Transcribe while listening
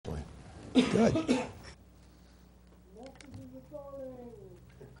Good.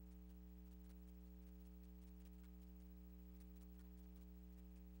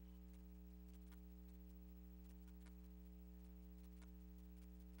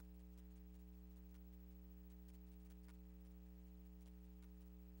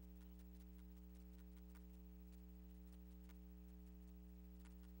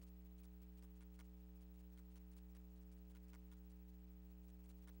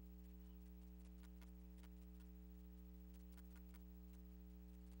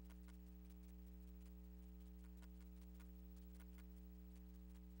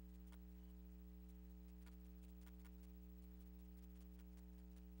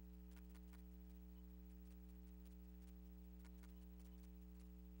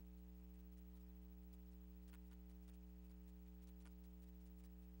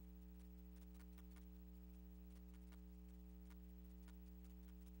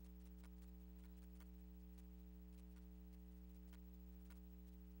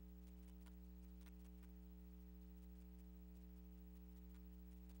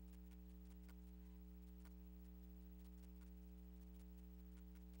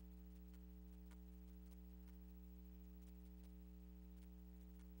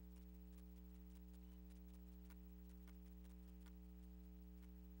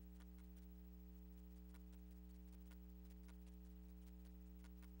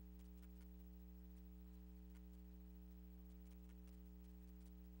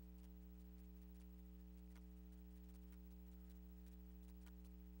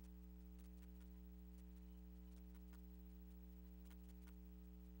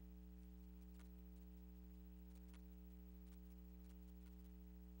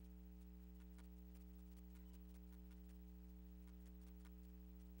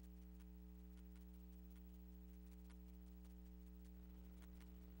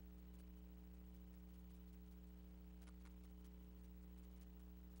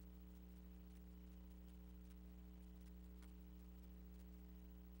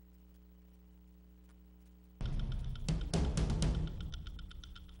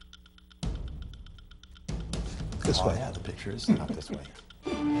 This way. Yeah, the picture is not this way.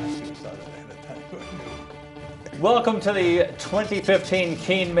 Welcome to the 2015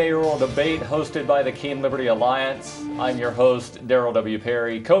 Keene Mayoral Debate hosted by the Keene Liberty Alliance. I'm your host, Darryl W.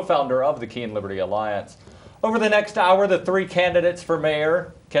 Perry, co-founder of the Keene Liberty Alliance. Over the next hour, the three candidates for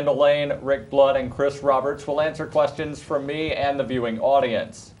mayor, Kendall Lane, Rick Blood, and Kris Roberts, will answer questions from me and the viewing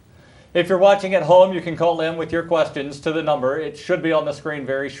audience. If you're watching at home, you can call in with your questions to the number. It should be on the screen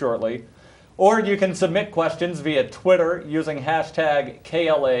very shortly. Or you can submit questions via Twitter using hashtag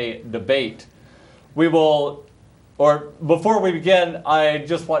KLADebate. Before we begin, I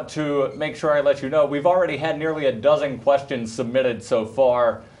just want to make sure I let you know, we've already had nearly a dozen questions submitted so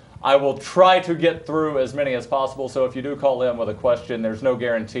far. I will try to get through as many as possible, so if you do call in with a question, there's no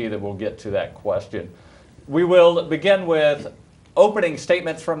guarantee that we'll get to that question. We will begin with opening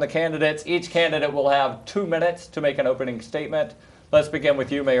statements from the candidates. Each candidate will have 2 minutes to make an opening statement. Let's begin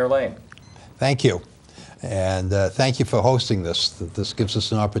with you, Mayor Lane. Thank you. And thank you for hosting this. This gives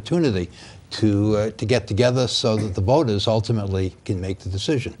us an opportunity to get together so that the voters ultimately can make the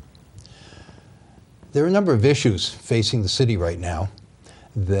decision. There are a number of issues facing the city right now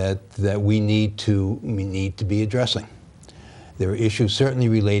that we need to be addressing. There are issues certainly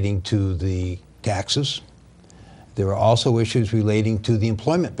relating to the taxes. There are also issues relating to the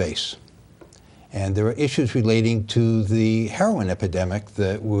employment base. And there are issues relating to the heroin epidemic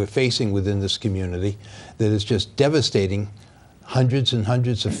that we're facing within this community that is just devastating hundreds and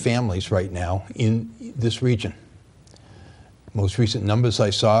hundreds of families right now in this region. Most recent numbers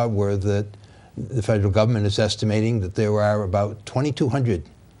I saw were that the federal government is estimating that there are about 2,200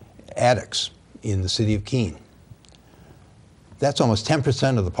 addicts in the city of Keene. That's almost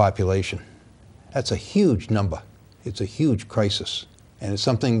 10% of the population. That's a huge number. It's a huge crisis. And it's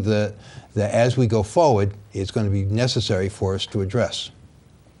something that as we go forward, it's going to be necessary for us to address.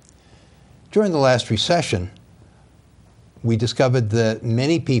 During the last recession, we discovered that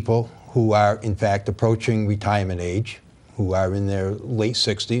many people who are, in fact, approaching retirement age, who are in their late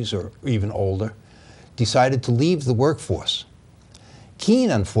 60s or even older, decided to leave the workforce.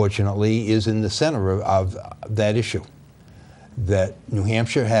 Keene, unfortunately, is in the center of that issue. That New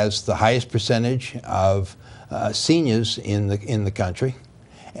Hampshire has the highest percentage of seniors in the country,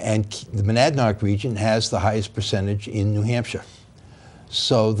 and the Monadnock region has the highest percentage in New Hampshire.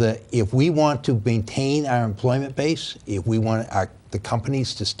 So that if we want to maintain our employment base, if we want the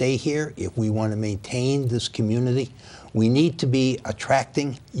companies to stay here, if we want to maintain this community, we need to be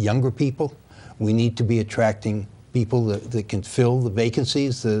attracting younger people. We need to be attracting people that can fill the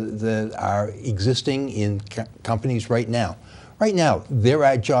vacancies that are existing in companies right now. Right now, there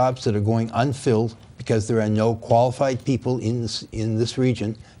are jobs that are going unfilled because there are no qualified people in this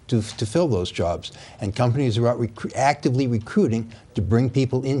region to fill those jobs. And companies are out actively recruiting to bring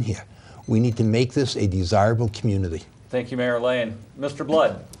people in here. We need to make this a desirable community. Thank you, Mayor Lane. Mr.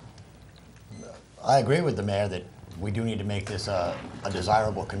 Blood. I agree with the mayor that we do need to make this a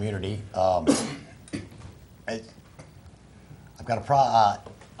desirable community. I've got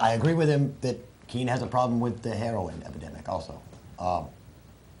I agree with him that Keene has a problem with the heroin epidemic also.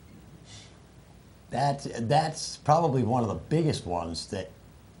 That's probably one of the biggest ones that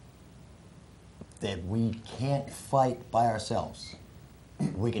we can't fight by ourselves.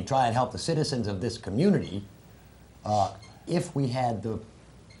 We can try and help the citizens of this community if we had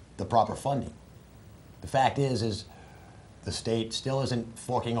the proper funding. The fact is the state still isn't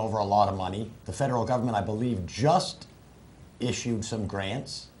forking over a lot of money. The federal government, I believe, just issued some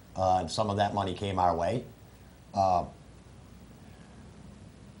grants, and some of that money came our way. I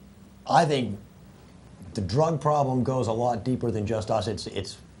think the drug problem goes a lot deeper than just us.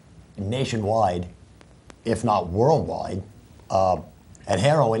 It's nationwide, if not worldwide. And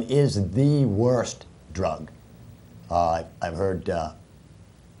heroin is the worst drug. I've heard,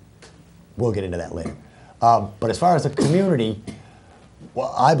 we'll get into that later. But as far as the community,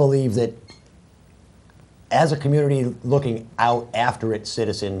 well, I believe that as a community looking out after its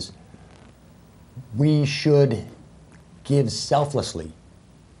citizens, we should give selflessly.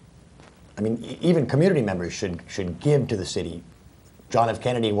 I mean, even community members should give to the city. John F.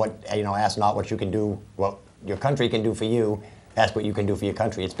 Kennedy, ask not what you can do, what your country can do for you, ask what you can do for your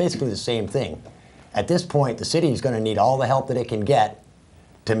country. It's basically the same thing. At this point, the city is going to need all the help that it can get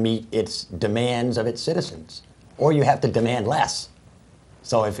to meet its demands of its citizens. Or you have to demand less.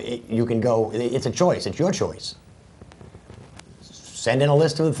 So you can go, it's a choice, it's your choice. Send in a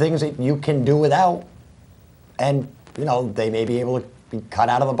list of the things that you can do without, and they may be able to be cut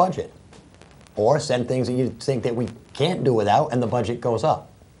out of the budget. Or send things that you think that we can't do without, and the budget goes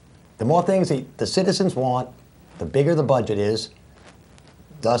up. The more things that the citizens want, the bigger the budget is,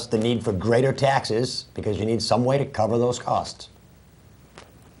 thus the need for greater taxes, because you need some way to cover those costs.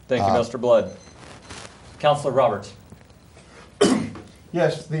 Thank you, Mr. Blood. Councilor Roberts.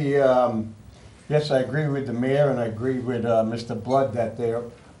 Yes, yes, I agree with the mayor, and I agree with Mr. Blood that there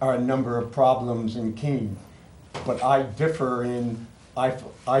are a number of problems in Keene. But I differ in,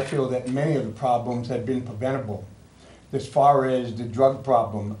 I feel that many of the problems have been preventable. As far as the drug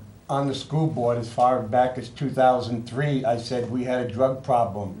problem, on the school board, as far back as 2003, I said we had a drug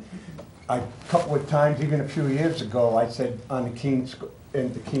problem. A couple of times, even a few years ago, I said on the Keene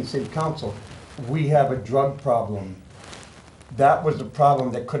City Council, we have a drug problem. That was a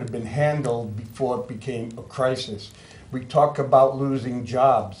problem that could have been handled before it became a crisis. We talk about losing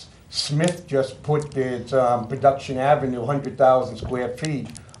jobs. Smith just put its Production Avenue, 100,000 square feet,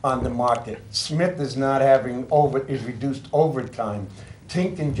 on the market. Smith is not having is reduced overtime.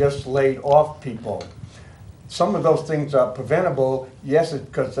 Tinkin just laid off people. Some of those things are preventable. Yes, it's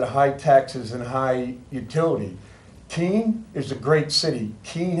because of the high taxes and high utility. Keene is a great city.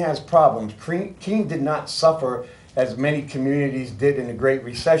 Keene has problems. Keene did not suffer as many communities did in the Great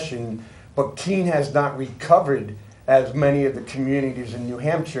Recession, but Keene has not recovered as many of the communities in New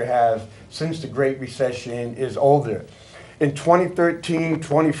Hampshire have since the Great Recession is older. In 2013,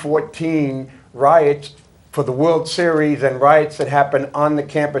 2014, riots for the World Series and riots that happened on the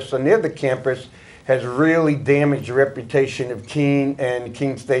campus or near the campus has really damaged the reputation of Keene and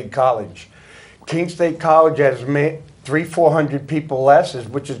Keene State College. Keene State College has 300-400 people less,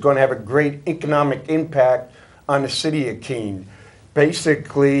 which is going to have a great economic impact on the city of Keene.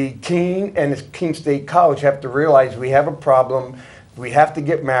 Basically, Keene and Keene State College have to realize we have a problem, we have to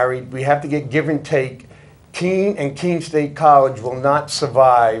get married, we have to get give and take. Keene and Keene State College will not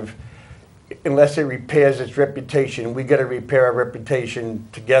survive unless it repairs its reputation. We got to repair our reputation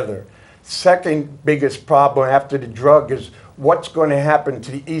together. Second biggest problem after the drug is what's going to happen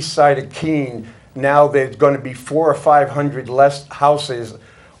to the east side of Keene now there's going to be 400 or 500 less houses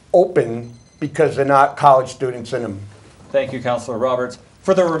open because they're not college students in them. Thank you, Councilor Roberts.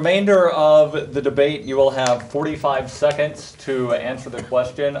 For the remainder of the debate, you will have 45 seconds to answer the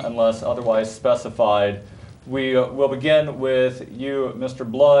question unless otherwise specified. We will begin with you, Mr.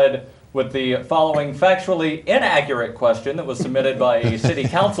 Blood, with the following factually inaccurate question that was submitted by a city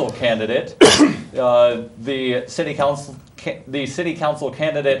council candidate. The city council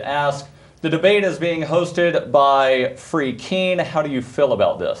candidate asked, "The debate is being hosted by Free Keene. How do you feel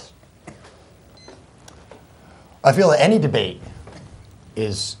about this?" I feel that any debate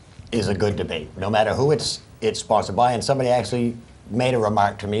is a good debate, no matter who it's it's sponsored by, and somebody actually made a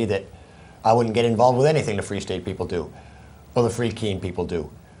remark to me that I wouldn't get involved with anything the Free State people do, or the Free Keene people do.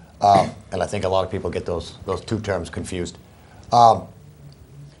 And I think a lot of people get those two terms confused. I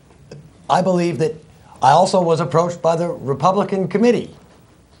believe that I also was approached by the Republican committee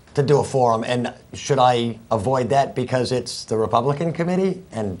to do a forum, and should I avoid that because it's the Republican committee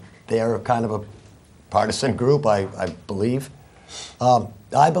and they're kind of a partisan group, I believe.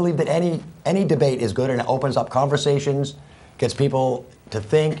 I believe that any debate is good, and it opens up conversations, gets people to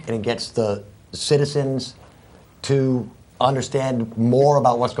think, and it gets the citizens to understand more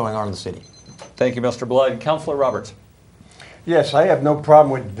about what's going on in the city. Thank you, Mr. Blood. Councilor Roberts. Yes, I have no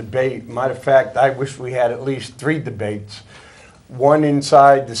problem with debate. Matter of fact, I wish we had at least 3 debates. One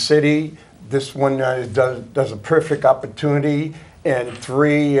inside the city, this one does a perfect opportunity, and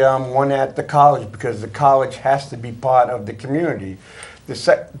 3, one at the college, because the college has to be part of the community. The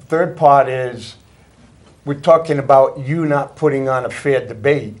third part is, we're talking about you not putting on a fair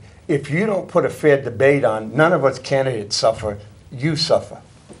debate. If you don't put a fair debate on, none of us candidates suffer, you suffer.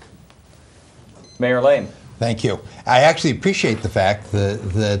 Mayor Lane. Thank you. I actually appreciate the fact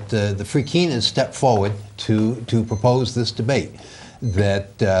that the Free Keene has stepped forward to propose this debate.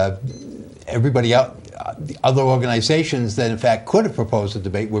 That everybody out, the other organizations that in fact could have proposed a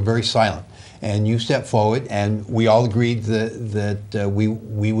debate were very silent. And you stepped forward, and we all agreed that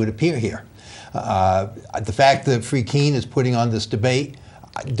we would appear here. The fact that Free Keene is putting on this debate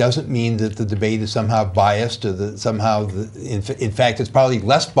doesn't mean that the debate is somehow biased, or that somehow, in fact, it's probably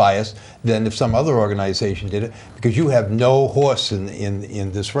less biased than if some other organization did it, because you have no horse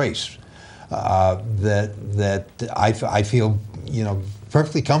in this race. That I feel,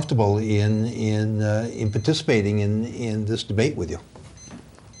 perfectly comfortable in participating in this debate with you.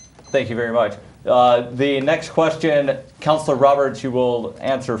 Thank you very much. The next question, Councilor Roberts, you will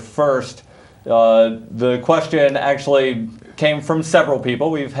answer first. The question actually came from several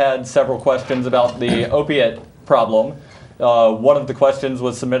people. We've had several questions about the opiate problem. One of the questions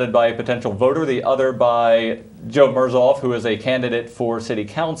was submitted by a potential voter, the other by Joe Merzoff, who is a candidate for city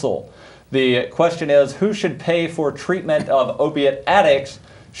council. The question is, who should pay for treatment of opiate addicts?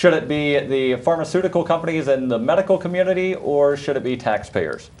 Should it be the pharmaceutical companies and the medical community, or should it be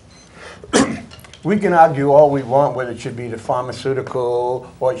taxpayers? We can argue all we want whether it should be the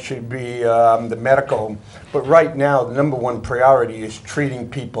pharmaceutical or it should be the medical, but right now the #1 priority is treating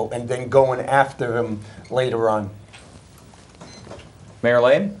people and then going after them later on. Mayor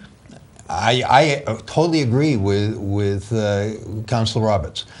Lane? I totally agree with Councilor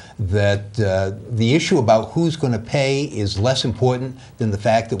Roberts that the issue about who's going to pay is less important than the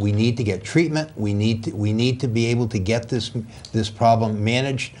fact that we need to get treatment. We need to be able to get this problem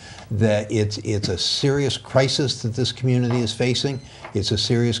managed. That it's a serious crisis that this community is facing. It's a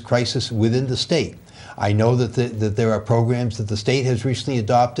serious crisis within the state. I know that there are programs that the state has recently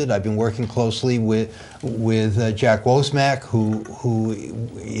adopted. I've been working closely with Jack Wozmak, who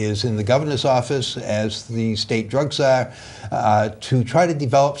is in the governor's office as the state drug czar, to try to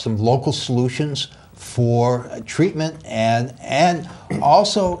develop some local solutions for treatment, and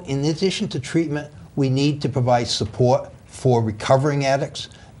also, in addition to treatment, we need to provide support for recovering addicts,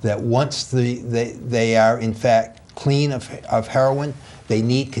 that once they are in fact clean of heroin, they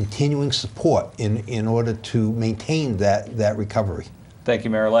need continuing support in order to maintain that recovery. Thank you,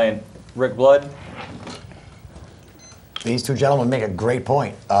 Mayor Lane. Rick Blood? These two gentlemen make a great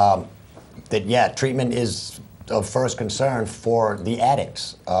point. That, yeah, treatment is of first concern for the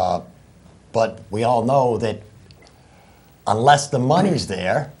addicts. But we all know that unless the money's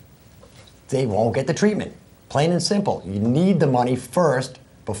there, they won't get the treatment. Plain and simple. You need the money first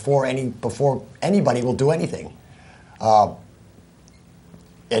before anybody will do anything.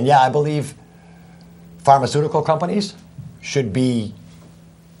 And yeah, I believe pharmaceutical companies should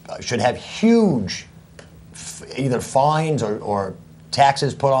have huge either fines or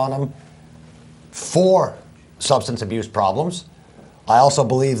taxes put on them for substance abuse problems. I also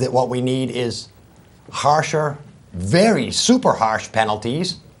believe that what we need is harsher, very super harsh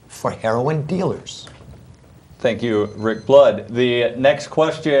penalties for heroin dealers. Thank you, Rick Blood. The next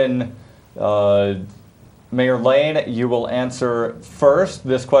question, Mayor Lane, you will answer first.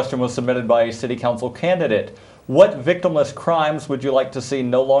 This question was submitted by a city council candidate. What victimless crimes would you like to see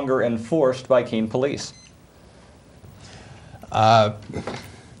no longer enforced by Keene Police?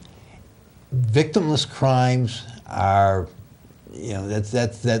 Victimless crimes are, that's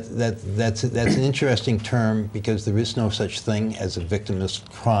an interesting term, because there is no such thing as a victimless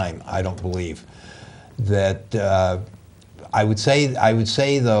crime, I don't believe. That I would say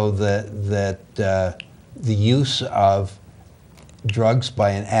though that the use of drugs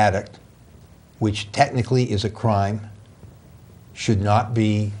by an addict which technically is a crime, should not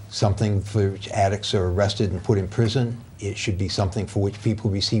be something for which addicts are arrested and put in prison. It should be something for which people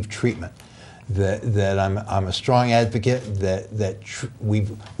receive treatment. That I'm a strong advocate that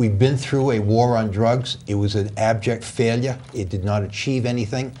we've been through a war on drugs. It was an abject failure. It did not achieve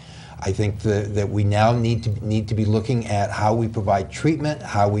anything. I think that we now need to be looking at how we provide treatment,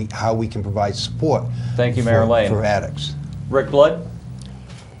 how we can provide support. Thank you, Mayor Lane. For addicts. Rick Blood?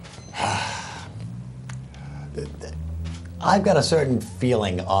 I've got a certain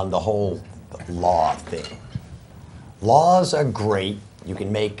feeling on the whole law thing. Laws are great. You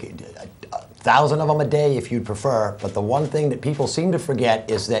can make 1,000 of them a day if you'd prefer, but the one thing that people seem to forget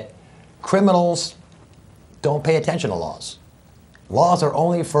is that criminals don't pay attention to laws. Laws are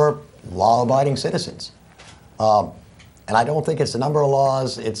only for law-abiding citizens. And I don't think it's the number of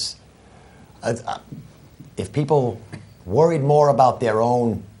laws. It's if people worried more about their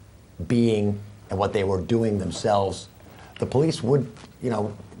own being and what they were doing themselves, the police would,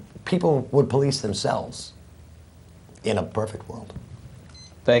 people would police themselves in a perfect world.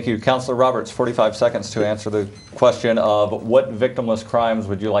 Thank you. Councilor Roberts, 45 seconds to answer the question of what victimless crimes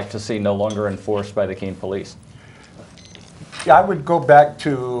would you like to see no longer enforced by the Keene Police? Yeah, I would go back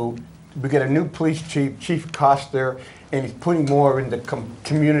to, we get a new police chief, Chief Coster, and he's putting more into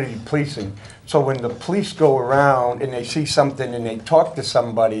community policing. So when the police go around and they see something and they talk to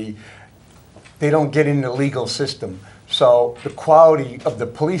somebody, they don't get in the legal system. So the quality of the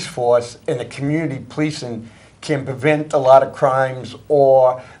police force and the community policing can prevent a lot of crimes,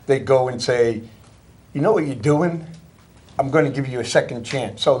 or they go and say, you know what you're doing? I'm going to give you a second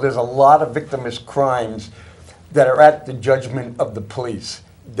chance. So there's a lot of victimless crimes that are at the judgment of the police.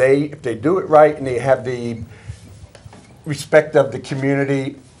 If they do it right and they have the respect of the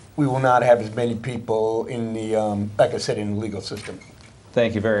community, we will not have as many people in the, like I said, in the legal system.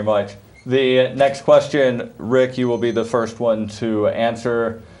 Thank you very much. The next question, Rick, you will be the first one to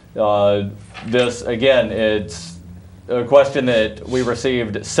answer. This, again, it's a question that we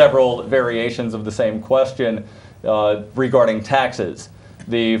received several variations of the same question regarding taxes.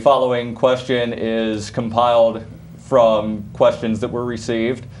 The following question is compiled from questions that were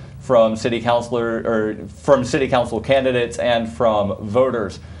received from city council candidates and from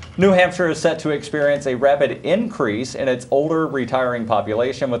voters. New Hampshire is set to experience a rapid increase in its older retiring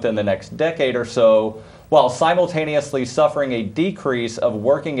population within the next decade or so, while simultaneously suffering a decrease of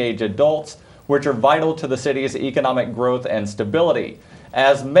working age adults, which are vital to the city's economic growth and stability.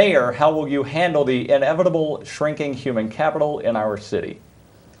 As mayor, how will you handle the inevitable shrinking human capital in our city?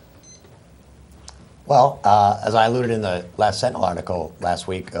 Well, as I alluded in the last Sentinel article last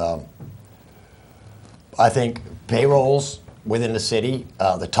week, I think payrolls within the city,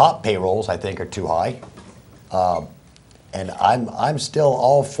 the top payrolls, I think, are too high. And I'm still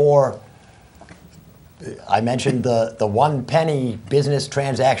all for, I mentioned the 1 penny business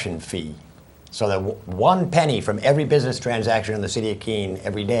transaction fee. So that 1 penny from every business transaction in the city of Keene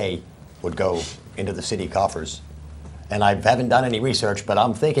every day would go into the city coffers. And I haven't done any research, but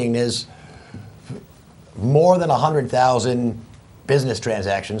I'm thinking there's more than 100,000 business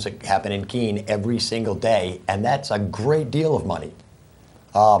transactions that happen in Keene every single day, and that's a great deal of money.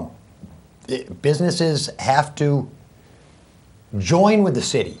 Businesses have to join with the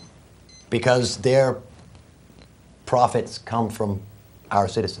city because their profits come from our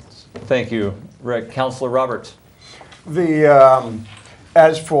citizens. Thank you, Rick. Councilor Roberts.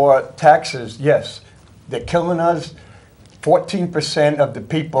 As for taxes, yes, they're killing us. 14% of the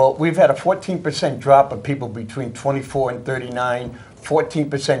people, we've had a 14% drop of people between 24 and 39,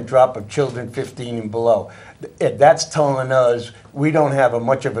 14% drop of children 15 and below. That's telling us we don't have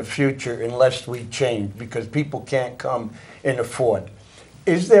much of a future unless we change, because people can't come and afford.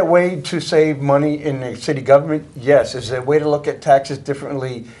 Is there a way to save money in the city government? Yes. Is there a way to look at taxes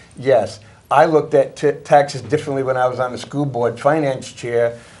differently? Yes. I looked at taxes differently when I was on the school board finance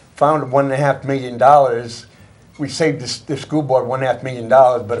chair, found $1.5 million. We saved the school board $1.5 million,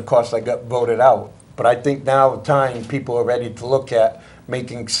 but of course I got voted out. But I think now the time people are ready to look at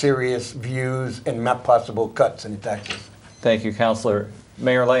making serious views and not possible cuts in taxes. Thank you, Councilor.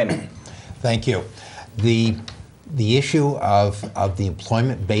 Mayor Lane. Thank you. The issue of the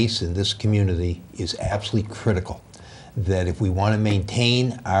employment base in this community is absolutely critical. That if we want to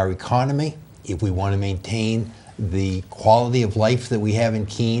maintain our economy, if we want to maintain the quality of life that we have in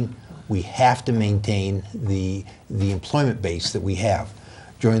Keene, we have to maintain the employment base that we have.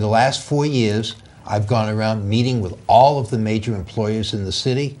 During the last 4 years, I've gone around meeting with all of the major employers in the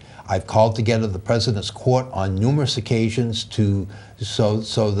city. I've called together the President's Court on numerous occasions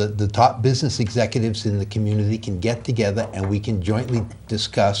so that the top business executives in the community can get together and we can jointly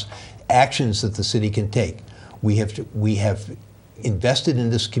discuss actions that the city can take. We have invested in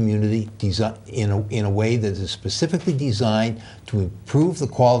this community in a way that is specifically designed to improve the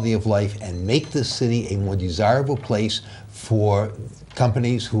quality of life and make this city a more desirable place for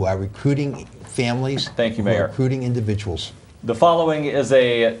companies who are recruiting families. Thank you, who are Mayor. recruiting individuals. The following is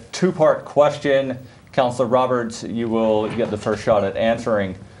a two-part question. Councilor Roberts, you will get the first shot at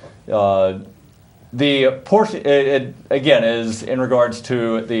answering. The portion, again, is in regards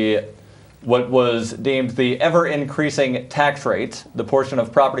to what was deemed the ever-increasing tax rates. The portion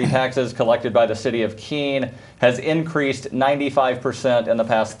of property taxes collected by the city of Keene has increased 95% in the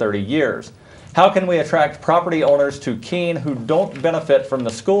past 30 years. How can we attract property owners to Keene who don't benefit from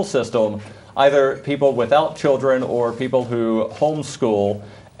the school system, either people without children or people who homeschool?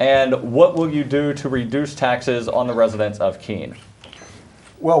 And what will you do to reduce taxes on the residents of Keene?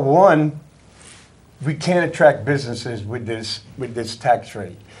 Well, one, we can't attract businesses with this tax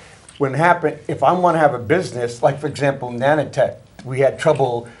rate. If I want to have a business, like for example, Nanotech, we had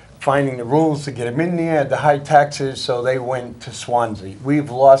trouble finding the rules to get them in there, the high taxes, so they went to Swansea. We've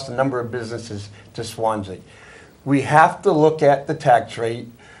lost a number of businesses to Swansea. We have to look at the tax rate.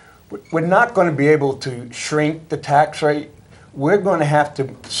 We're not going to be able to shrink the tax rate. We're going to have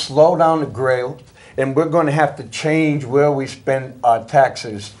to slow down the growth, and we're going to have to change where we spend our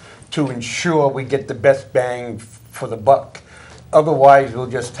taxes to ensure we get the best bang for the buck. Otherwise, we'll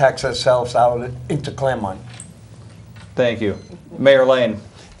just tax ourselves out into Claremont. Thank you. Mayor Lane.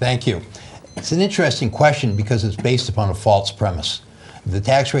 Thank you. It's an interesting question because it's based upon a false premise. The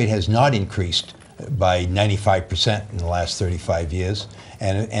tax rate has not increased by 95% in the last 35 years.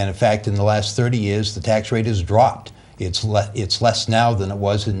 And in fact, in the last 30 years, the tax rate has dropped. It's less now than it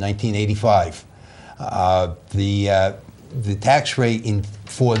was in 1985. The tax rate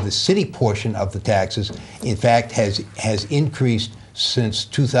for the city portion of the taxes, in fact, has increased since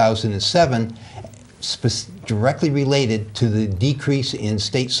 2007, directly related to the decrease in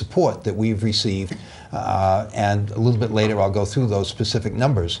state support that we've received. And a little bit later, I'll go through those specific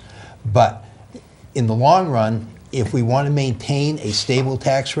numbers. But in the long run, if we want to maintain a stable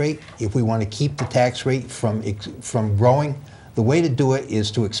tax rate, if we want to keep the tax rate from growing, the way to do it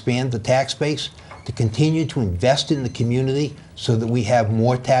is to expand the tax base, to continue to invest in the community so that we have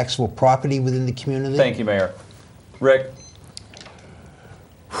more taxable property within the community. Thank you, Mayor. Rick?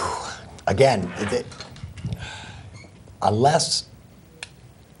 Again, unless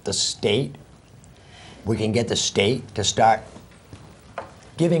we can get the state to start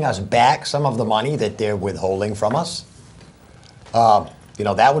giving us back some of the money that they're withholding from us,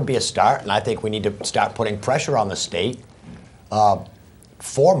 that would be a start. And I think we need to start putting pressure on the state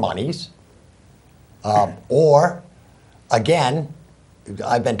for monies. Or, again,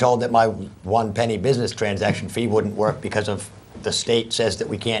 I've been told that my 1 penny business transaction fee wouldn't work because of the state says that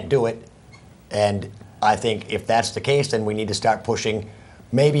we can't do it. And I think if that's the case, then we need to start pushing.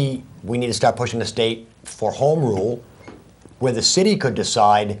 Maybe we need to start pushing the state for home rule, where the city could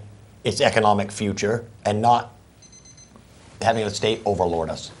decide its economic future and not having the state overlord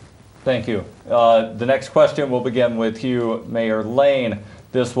us. Thank you. The next question will begin with you, Mayor Lane.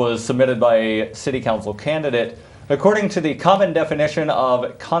 This was submitted by a city council candidate. According to the common definition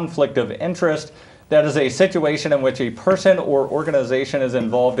of conflict of interest, that is a situation in which a person or organization is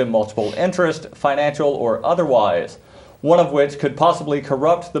involved in multiple interests, financial or otherwise, one of which could possibly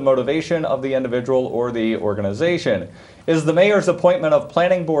corrupt the motivation of the individual or the organization. Is the mayor's appointment of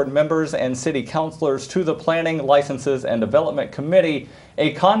planning board members and city councilors to the Planning, Licenses, and Development Committee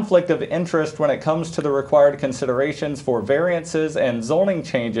a conflict of interest when it comes to the required considerations for variances and zoning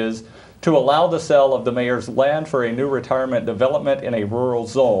changes to allow the sale of the mayor's land for a new retirement development in a rural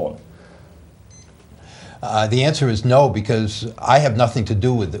zone? The answer is no, because I have nothing to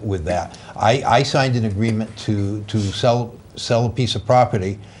do with that. I signed an agreement to sell a piece of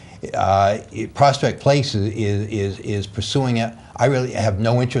property. Prospect Place is pursuing it. I really have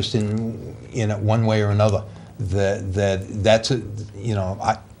no interest in it one way or another.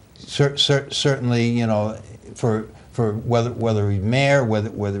 Certainly, for whether he's mayor,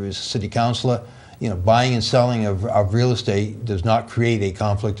 whether he's a city councilor, buying and selling of real estate does not create a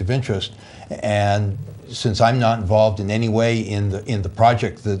conflict of interest. And since I'm not involved in any way in the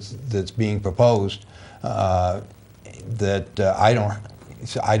project that's being proposed, I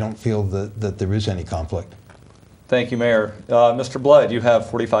don't feel that there is any conflict. Thank you, Mayor. Mr. Blood, you have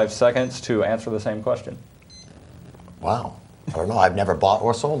 45 seconds to answer the same question. Wow. I don't know. I've never bought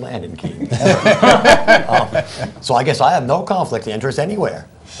or sold land in Keene. So I guess I have no conflict of interest anywhere.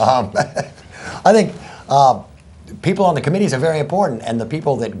 I think people on the committees are very important, and the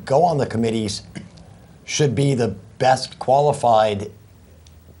people that go on the committees should be the best qualified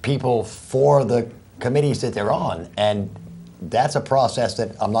people for the committees that they're on. And that's a process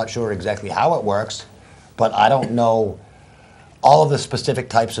that I'm not sure exactly how it works, but I don't know all of the specific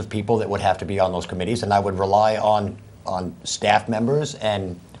types of people that would have to be on those committees, and I would rely on staff members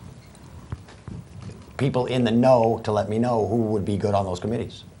and people in the know to let me know who would be good on those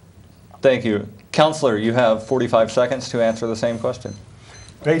committees. Thank you. Counselor, you have 45 seconds to answer the same question.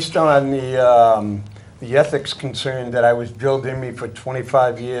 Based on the ethics concern that I was drilled in me for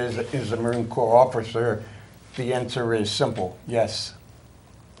 25 years as a Marine Corps officer, the answer is simple, yes.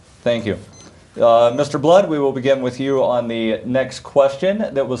 Thank you. Mr. Blood, we will begin with you on the next question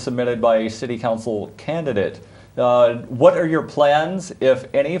that was submitted by a City Council candidate. What are your plans, if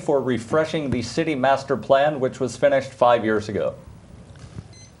any, for refreshing the city master plan, which was finished 5 years ago?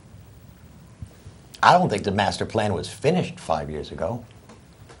 I don't think the master plan was finished 5 years ago.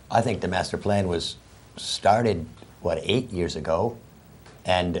 I think the master plan was started, 8 years ago?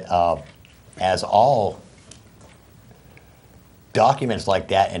 And as all documents like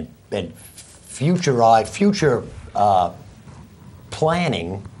that and future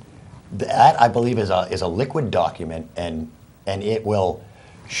planning, that I believe is a liquid document, and it will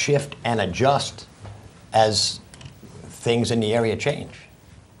shift and adjust as things in the area change.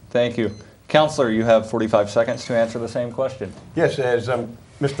 Thank you. Counselor, you have 45 seconds to answer the same question. Yes, as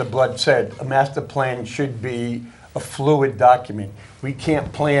Mr. Blood said, a master plan should be a fluid document. We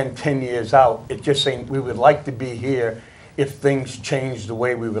can't plan 10 years out. It's just saying we would like to be here if things change the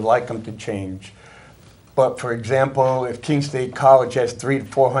way we would like them to change. But for example, if Keene State College has 300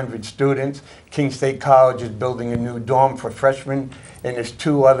 to 400 students, Keene State College is building a new dorm for freshmen, and there's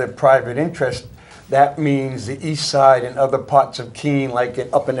 2 other private interests, that means the east side and other parts of Keene, like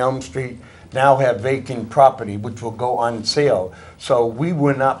up in Elm Street, now have vacant property, which will go on sale. So we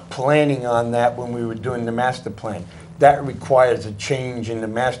were not planning on that when we were doing the master plan. That requires a change in the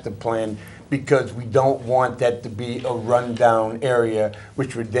master plan, because we don't want that to be a rundown area,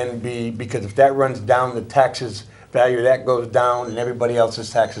 which would then be, because if that runs down, the taxes value of that goes down and everybody else's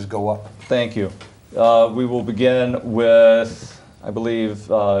taxes go up. Thank you. We will begin with, I believe,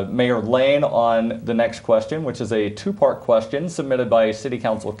 Mayor Lane on the next question, which is a 2-part question submitted by a City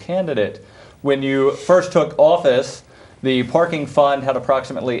Council candidate. When you first took office, the parking fund had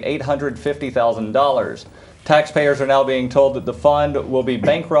approximately $850,000. Taxpayers are now being told that the fund will be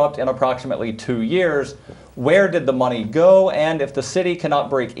bankrupt in approximately 2 years. Where did the money go? And if the city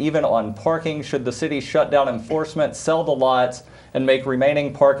cannot break even on parking, should the city shut down enforcement, sell the lots, and make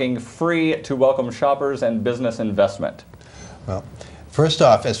remaining parking free to welcome shoppers and business investment? Well, first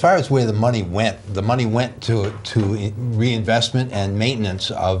off, as far as where the money went to reinvestment and maintenance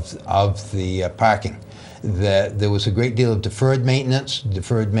of the parking. There was a great deal of deferred maintenance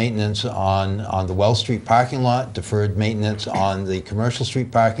on the Wells Street parking lot, deferred maintenance on the Commercial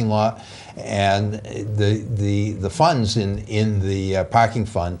Street parking lot, and the funds in the parking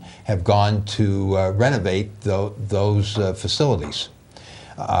fund have gone to renovate those facilities.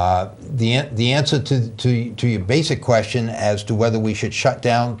 The answer to your basic question as to whether we should shut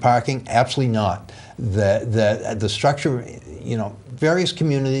down parking, absolutely not. The structure, various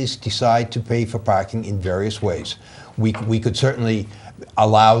communities decide to pay for parking in various ways. We could certainly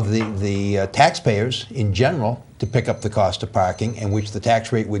allow the taxpayers in general to pick up the cost of parking, in which the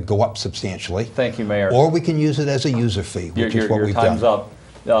tax rate would go up substantially. Thank you, Mayor. Or we can use it as a user fee, which is what we've done. Your time's up.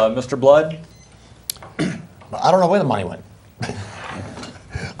 Mr. Blood? I don't know where the money went.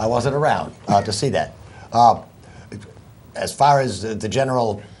 I wasn't around to see that. As far as the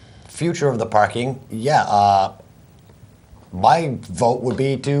general future of the parking, my vote would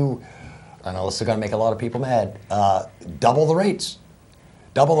be to, I know this is going to make a lot of people mad, double the rates.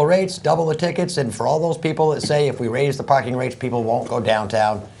 Double the rates, double the tickets, and for all those people that say if we raise the parking rates, people won't go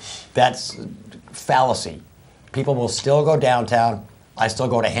downtown, that's fallacy. People will still go downtown. I still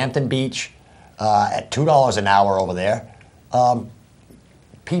go to Hampton Beach at $2 an hour over there.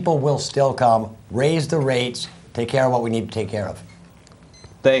 People will still come, raise the rates, take care of what we need to take care of.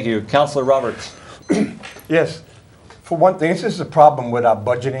 Thank you. Councilor Roberts. Yes. For one thing, this is a problem with our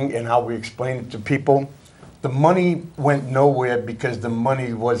budgeting and how we explain it to people. The money went nowhere because the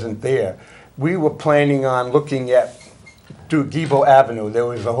money wasn't there. We were planning on looking at Gebo Avenue. There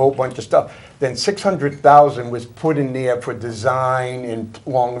was a whole bunch of stuff. Then $600,000 was put in there for design and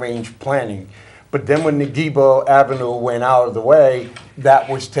long-range planning. But then when the Gebo Avenue went out of the way, that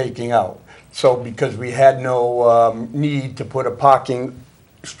was taken out. So because we had no need to put a parking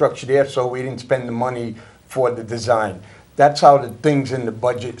structure there, so we didn't spend the money for the design. That's how the things in the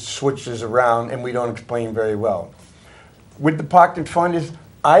budget switches around, and we don't explain very well. With the parking fund is,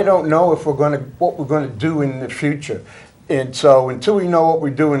 I don't know if what we're going to do in the future. And so until we know what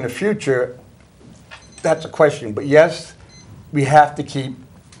we do in the future, that's a question. But yes, we have to keep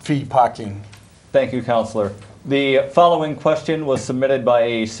fee parking. Thank you, Councilor. The following question was submitted by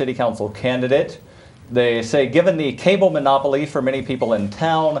a city council candidate. They say, given the cable monopoly for many people in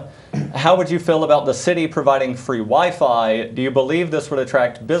town, how would you feel about the city providing free Wi-Fi? Do you believe this would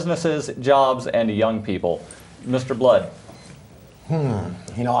attract businesses, jobs, and young people? Mr. Blood.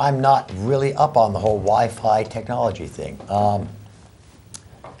 You know, I'm not really up on the whole Wi-Fi technology thing.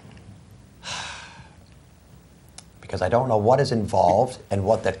 Because I don't know what is involved and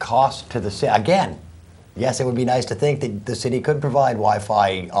what the cost to the city. Again, yes, it would be nice to think that the city could provide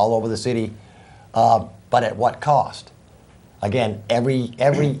Wi-Fi all over the city, but at what cost? Again, every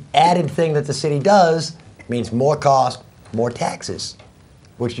added thing that the city does means more cost, more taxes,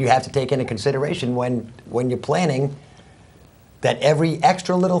 which you have to take into consideration when you're planning that every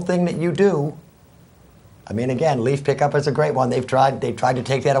extra little thing that you do. I mean, again, leaf pickup is a great one. They've tried to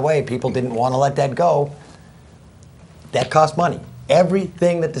take that away. People didn't want to let that go. That costs money.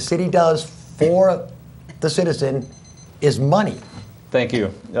 Everything that the city does for the citizen is money. Thank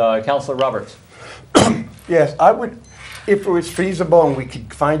you. Councilor Roberts. Yes, I would, if it was feasible and we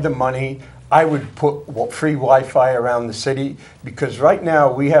could find the money, I would put free Wi-Fi around the city, because right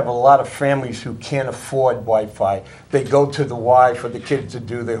now we have a lot of families who can't afford Wi-Fi. They go to the Y for the kids to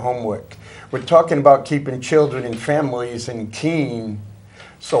do their homework. We're talking about keeping children and families in Keene,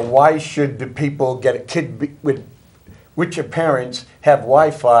 so why should the people get a kid with your parents have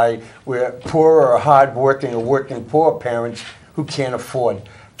Wi-Fi where poor or hard-working or working poor parents who can't afford?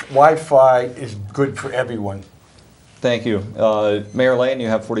 Wi-Fi is good for everyone. Thank you. Mayor Lane, you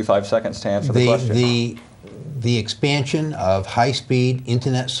have 45 seconds to answer the question. The expansion of high-speed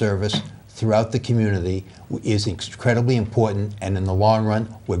internet service throughout the community is incredibly important, and in the long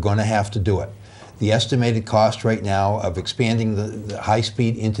run, we're going to have to do it. The estimated cost right now of expanding the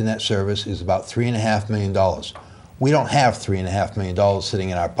high-speed internet service is about $3.5 million. We don't have $3.5 million sitting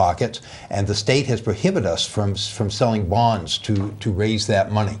in our pockets, and the state has prohibited us from selling bonds to raise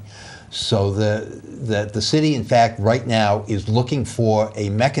that money. So the city, in fact, right now is looking for a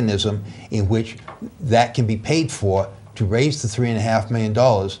mechanism in which that can be paid for to raise the $3.5 million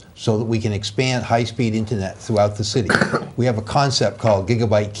so that we can expand high-speed internet throughout the city. We have a concept called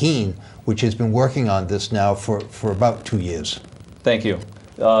Gigabyte Keene, which has been working on this now for about 2 years. Thank you.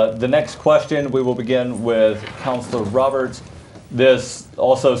 The next question, we will begin with Councilor Roberts. This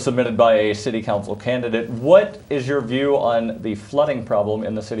also submitted by a city council candidate. What is your view on the flooding problem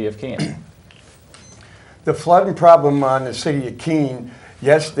in the city of Keene? The flooding problem on the city of Keene,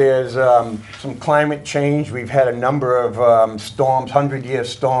 yes, there's some climate change. We've had a number of storms, 100-year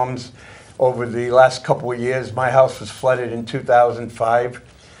storms over the last couple of years. My house was flooded in 2005.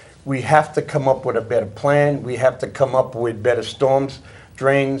 We have to come up with a better plan. We have to come up with better storms,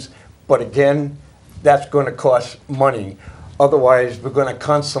 drains, but again, that's going to cost money. Otherwise, we're going to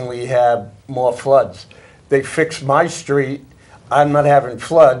constantly have more floods. They fixed my street. I'm not having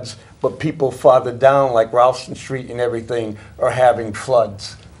floods, but people farther down, like Ralston Street and everything, are having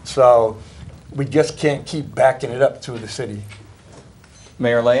floods. So we just can't keep backing it up to the city.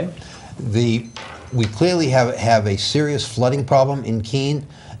 Mayor Lane? We clearly have a serious flooding problem in Keene.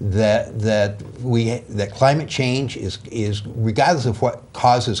 That climate change is regardless of what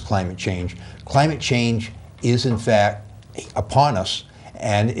causes climate change is in fact upon us,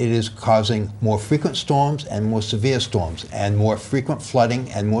 and it is causing more frequent storms and more severe storms, and more frequent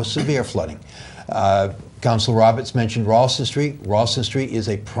flooding and more severe flooding. Councilor Roberts mentioned Ralston Street. Ralston Street is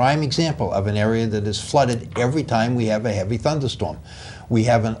a prime example of an area that is flooded every time we have a heavy thunderstorm. We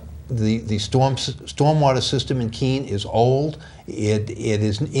have the stormwater system in Keene is old. It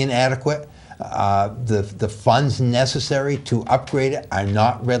is inadequate. The funds necessary to upgrade it are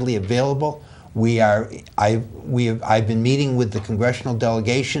not readily available. I've been meeting with the congressional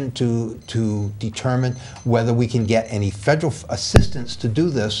delegation to determine whether we can get any federal assistance to do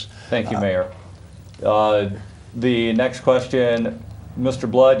this. Thank you, Mayor. The next question,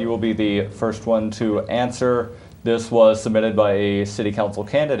 Mr. Blood, you will be the first one to answer. This was submitted by a city council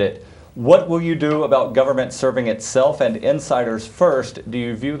candidate. What will you do about government serving itself and insiders first? Do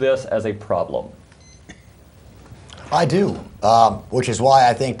you view this as a problem? I do, which is why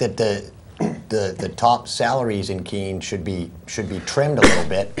I think that the top salaries in Keene should be trimmed a little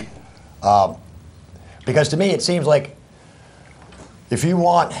bit, because to me it seems like if you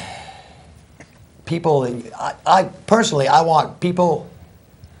want people, I personally want people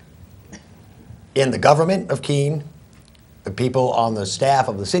in the government of Keene, the people on the staff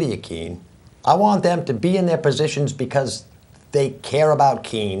of the city of Keene, I want them to be in their positions because they care about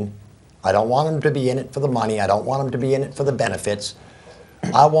Keene I don't want them to be in it for the money. I don't want them to be in it for the benefits.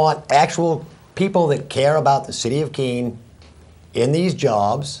 I want actual people that care about the city of Keene in these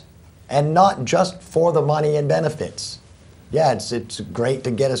jobs, and not just for the money and benefits. Yeah, it's great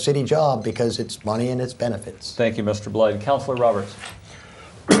to get a city job because it's money and it's benefits. Thank you, Mr. Blood. Councilor Roberts.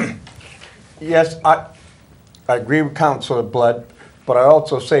 Yes, I agree with Councilor Blood, but I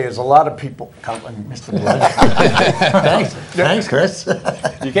also say there's a lot of people, Mr. Blood. Thanks, Kris.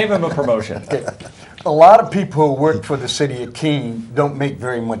 You gave him a promotion. A lot of people who work for the city of Keene don't make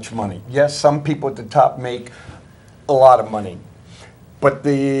very much money. Yes, some people at the top make a lot of money. But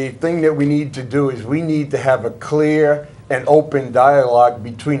the thing that we need to do is we need to have a clear and open dialogue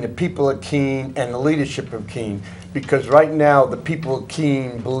between the people of Keene and the leadership of Keene. Because right now, the people of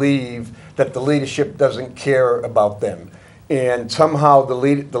Keene believe that the leadership doesn't care about them. And somehow the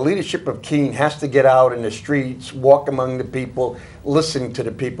leadership of Keene has to get out in the streets, walk among the people, listen to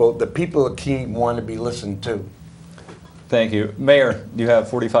the people. The people of Keene want to be listened to. Thank you. Mayor, you have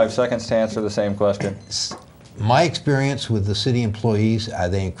 45 seconds to answer the same question. My experience with the city employees,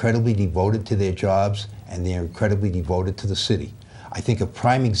 they're incredibly devoted to their jobs, and they're incredibly devoted to the city. I think a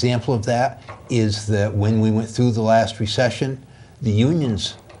prime example of that is that when we went through the last recession, the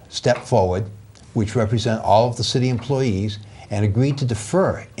unions stepped forward, which represent all of the city employees, and agreed to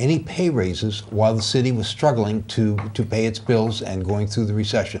defer any pay raises while the city was struggling to pay its bills and going through the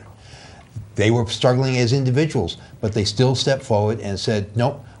recession. They were struggling as individuals, but they still stepped forward and said,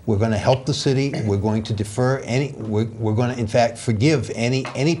 nope, we're going to help the city. We're going to defer any, we're going to, in fact, forgive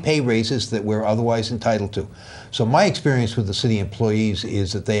any pay raises that we're otherwise entitled to. So my experience with the city employees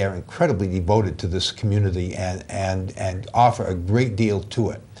is that they are incredibly devoted to this community and offer a great deal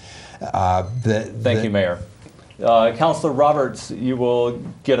to it. Thank you, Mayor. Councilor Roberts, you will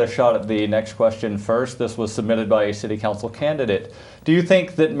get a shot at the next question first. This was submitted by a city council candidate. Do you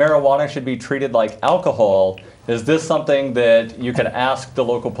think that marijuana should be treated like alcohol? Is this something that you can ask the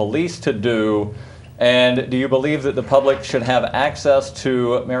local police to do? And do you believe that the public should have access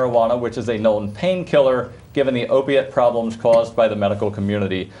to marijuana, which is a known painkiller, given the opiate problems caused by the medical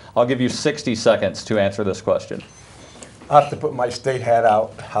community? I'll give you 60 seconds to answer this question. I have to put my state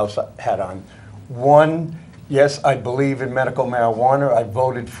house hat on. One, yes, I believe in medical marijuana. I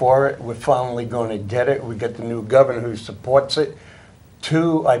voted for it. We're finally going to get it. We get the new governor who supports it.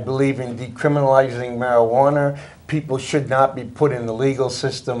 Two, I believe in decriminalizing marijuana. People should not be put in the legal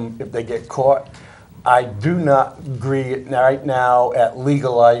system if they get caught. I do not agree right now at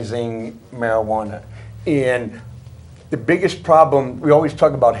legalizing marijuana. And the biggest problem, we always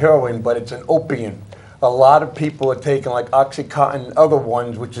talk about heroin, but it's an opium. A lot of people are taking like Oxycontin and other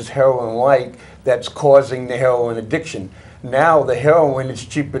ones, which is heroin-like, that's causing the heroin addiction. Now the heroin is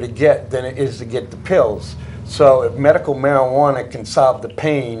cheaper to get than it is to get the pills. So if medical marijuana can solve the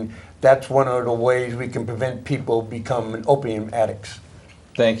pain, that's one of the ways we can prevent people becoming opium addicts.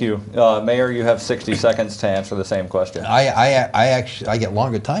 Thank you. Mayor, you have 60 seconds to answer the same question. I get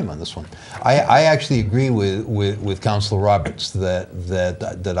longer time on this one. I actually agree with Councilor Roberts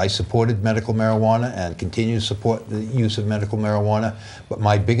that I supported medical marijuana and continue to support the use of medical marijuana. But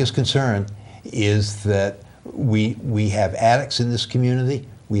my biggest concern is that we have addicts in this community.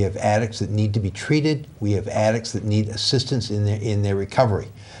 We have addicts that need to be treated. We have addicts that need assistance in their recovery.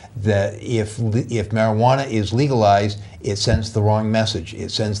 That if marijuana is legalized, it sends the wrong message. It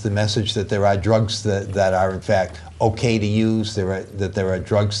sends the message that there are drugs that are in fact okay to use, that there are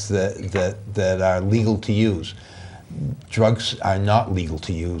drugs that are legal to use. Drugs are not legal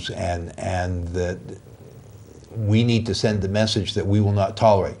to use, and that we need to send the message that we will not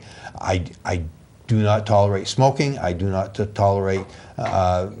tolerate. I do not tolerate smoking. I do not tolerate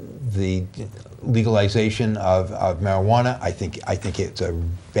the legalization of marijuana. I think it's a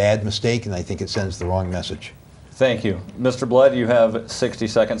bad mistake, and I think it sends the wrong message. Thank you. Mr. Blood, you have 60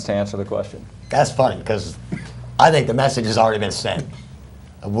 seconds to answer the question. That's funny, because I think the message has already been sent.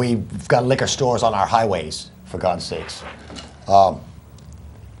 We've got liquor stores on our highways, for God's sakes. Marijuana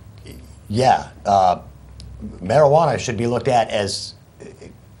should be looked at as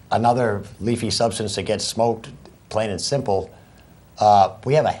another leafy substance that gets smoked, plain and simple.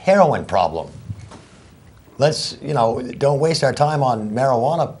 We have a heroin problem. Let's, don't waste our time on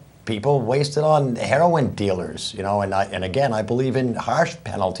marijuana people, waste it on heroin dealers, and again, I believe in harsh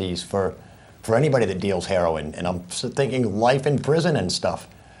penalties for anybody that deals heroin, and I'm thinking life in prison and stuff,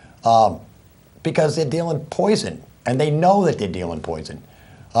 because they're dealing poison, and they know that they're dealing poison.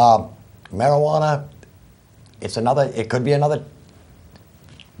 Marijuana, it could be another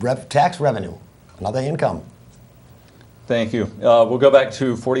tax revenue, another income. Thank you. We'll go back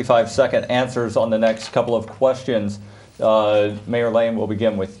to 45-second answers on the next couple of questions. Mayor Lane, we'll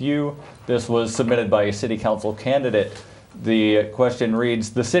begin with you. This was submitted by a city council candidate. The question reads,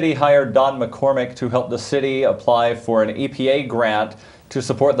 the city hired Don McCormick to help the city apply for an EPA grant to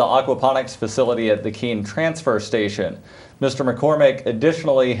support the aquaponics facility at the Keene transfer station. Mr. McCormick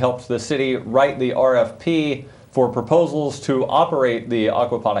additionally helped the city write the RFP for proposals to operate the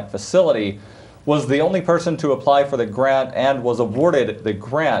aquaponic facility, was the only person to apply for the grant and was awarded the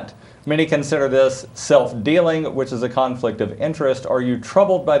grant. Many consider this self-dealing, which is a conflict of interest. Are you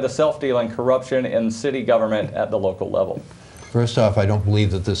troubled by the self-dealing corruption in city government at the local level? First off, I don't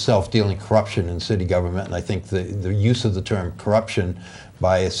believe that there's self-dealing corruption in city government, and I think the use of the term corruption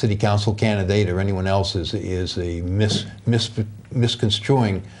by a city council candidate or anyone else is a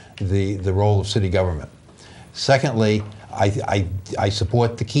misconstruing the role of city government. Secondly, I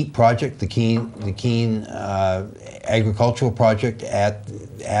support the KEEP project, the Keene agricultural project at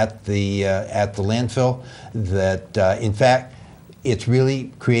the landfill. That in fact, it's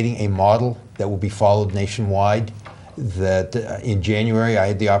really creating a model that will be followed nationwide. That in January I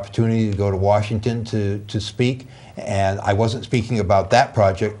had the opportunity to go to Washington to speak, and I wasn't speaking about that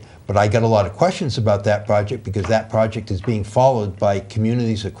project, but I got a lot of questions about that project because that project is being followed by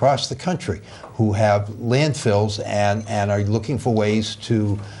communities across the country who have landfills and are looking for ways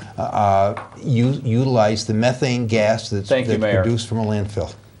to utilize the methane gas that's produced from a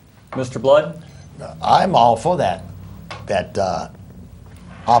landfill. Mr. Blood? I'm all for that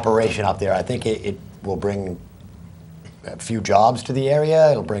operation up there. I think it will bring a few jobs to the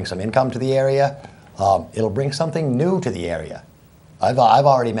area. It'll bring some income to the area. It'll bring something new to the area. I've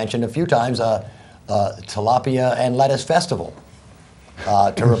already mentioned a few times tilapia and lettuce festival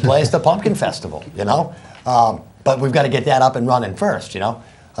to replace the pumpkin festival, you know. But we've got to get that up and running first, you know,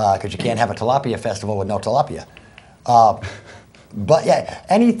 because you can't have a tilapia festival with no tilapia. But yeah,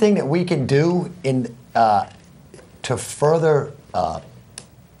 anything that we can do to further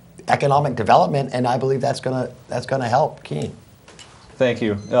economic development, and I believe that's gonna help Keene. Thank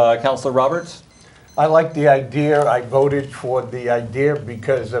you. Councilor Roberts? I like the idea. I voted for the idea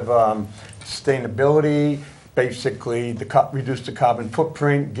because of sustainability, basically reduce the carbon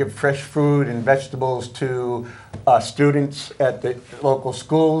footprint, give fresh fruit and vegetables to students at the local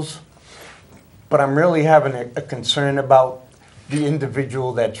schools. But I'm really having a concern about the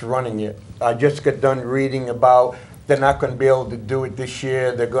individual that's running it. I just got done reading about they're not going to be able to do it this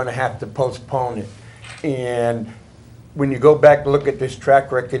year. They're going to have to postpone it. And when you go back to look at this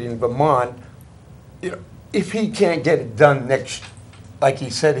track record in Vermont, you know, if he can't get it done like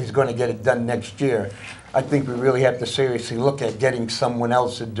he said he's going to get it done next year, I think we really have to seriously look at getting someone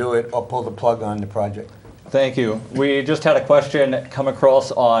else to do it or pull the plug on the project. Thank you. We just had a question come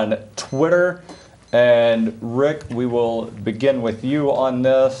across on Twitter. And Rick, we will begin with you on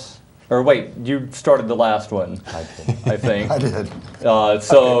this. Or wait, you started the last one, I did. I think. I did.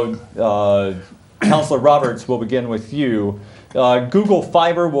 Councilor Roberts, will begin with you. Google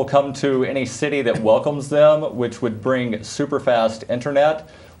Fiber will come to any city that welcomes them, which would bring super fast internet.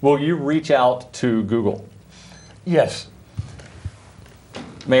 Will you reach out to Google? Yes.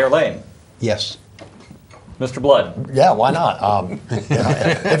 Mayor Lane? Yes. Mr. Blood? Yeah, why not?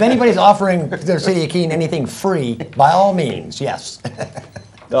 If anybody's offering the city of Keene anything free, by all means, yes.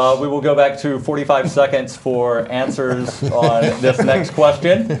 We will go back to 45 seconds for answers on this next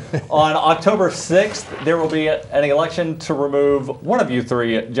question. On October 6th, there will be an election to remove one of you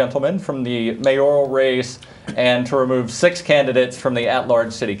three gentlemen from the mayoral race and to remove 6 candidates from the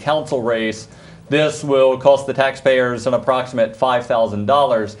at-large city council race. This will cost the taxpayers an approximate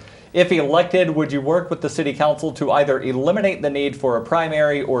 $5,000. If elected, would you work with the city council to either eliminate the need for a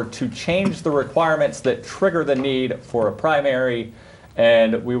primary or to change the requirements that trigger the need for a primary?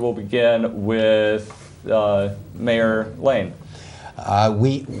 And we will begin with Mayor Lane.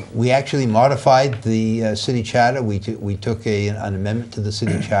 We actually modified the city charter. We took an amendment to the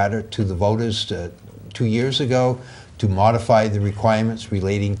city charter to the voters 2 years ago to modify the requirements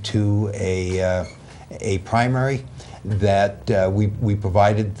relating to a primary. That we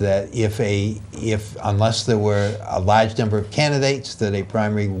provided that if unless there were a large number of candidates, that a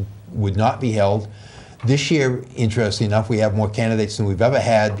primary would not be held. This year, interestingly enough, we have more candidates than we've ever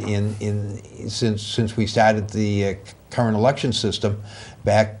had since we started the current election system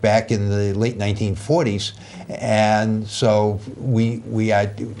back in the late 1940s, and so we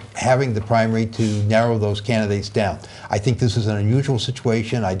are having the primary to narrow those candidates down. I think this is an unusual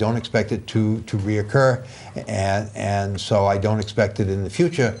situation. I don't expect it to reoccur, and so I don't expect it in the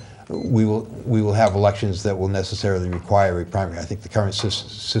future. We will have elections that will necessarily require a primary. I think the current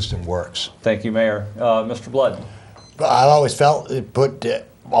system works. Thank you, Mayor. Mr. Blood. I've always felt it put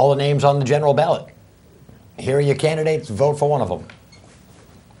all the names on the general ballot. here are your candidates, vote for one of them.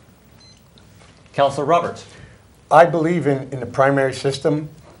 Councilor Roberts. I believe in the primary system.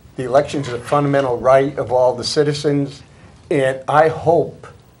 The elections are a fundamental right of all the citizens, and I hope,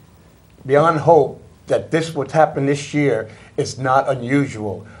 beyond hope, that this what happened this year is not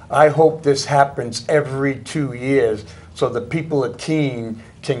unusual. I hope this happens every 2 years so the people at Keene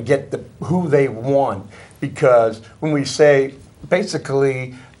can get who they want. Because when we say,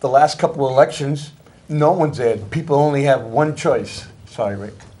 basically, the last couple of elections, no one's there. People only have one choice. Sorry,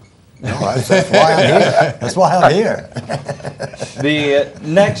 Rick. No, that's why I'm here. That's why I'm here. The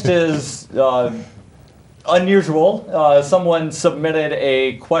next is unusual. Someone submitted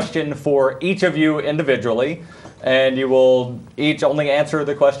a question for each of you individually, and you will each only answer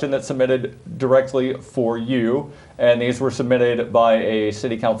the question that's submitted directly for you. And these were submitted by a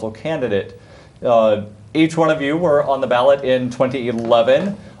city council candidate. Each one of you were on the ballot in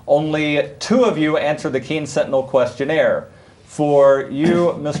 2011. Only 2 of you answered the Keene Sentinel questionnaire. For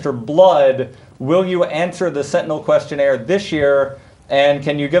you, Mr. Blood, will you answer the Sentinel questionnaire this year? And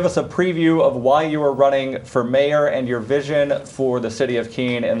can you give us a preview of why you are running for mayor and your vision for the city of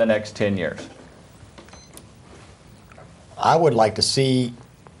Keene in the next 10 years? I would like to see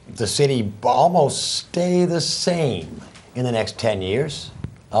the city almost stay the same in the next 10 years,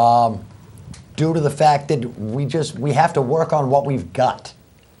 due to the fact that we have to work on what we've got.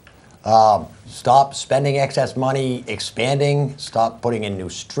 Stop spending excess money, expanding, stop putting in new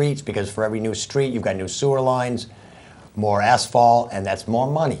streets, because for every new street, you've got new sewer lines, more asphalt, and that's more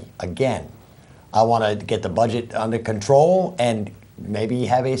money. Again, I want to get the budget under control and maybe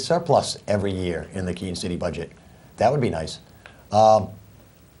have a surplus every year in the Keene City budget. That would be nice. And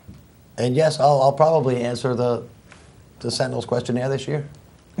yes, I'll probably answer the Sentinel's questionnaire this year.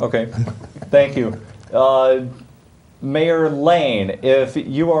 Okay, thank you. Mayor Lane, if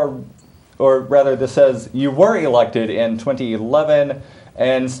you are, or rather this says you were elected in 2011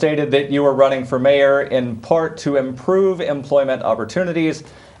 and stated that you were running for mayor in part to improve employment opportunities,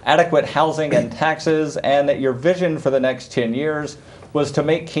 adequate housing and taxes, and that your vision for the next 10 years was to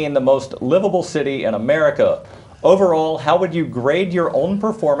make Keene the most livable city in America. Overall, how would you grade your own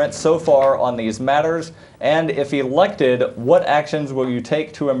performance so far on these matters? And if elected, what actions will you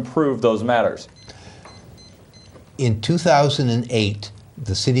take to improve those matters? In 2008,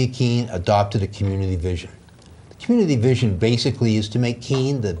 the city of Keene adopted a community vision. The community vision basically is to make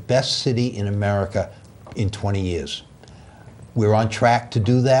Keene the best city in America in 20 years. We're on track to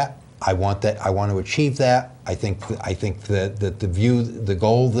do that. I want to achieve that. I think that the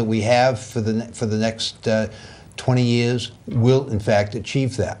goal that we have for the next 20 years will in fact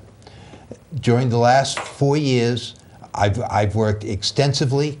achieve that. During the last 4 years, I've worked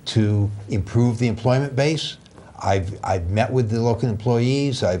extensively to improve the employment base. I've met with the local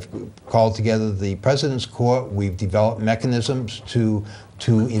employees. I've called together the President's Court. We've developed mechanisms to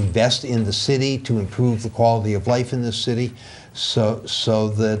invest in the city, to improve the quality of life in this city, so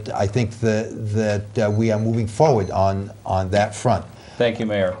that I think that we are moving forward on that front. Thank you,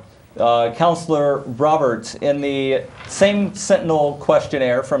 Mayor. Councilor Roberts, in the same Sentinel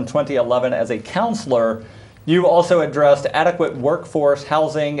questionnaire from 2011 as a councilor, you also addressed adequate workforce,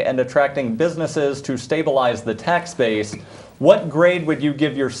 housing, and attracting businesses to stabilize the tax base. What grade would you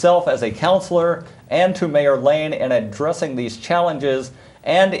give yourself as a councilor and to Mayor Lane in addressing these challenges?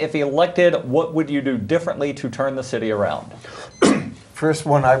 And if elected, what would you do differently to turn the city around? First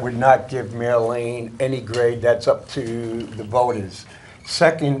one, I would not give Mayor Lane any grade. That's up to the voters.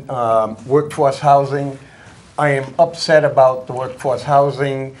 Second, workforce housing. I am upset about the workforce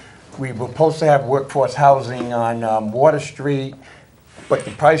housing. We were supposed to have workforce housing on Water Street, but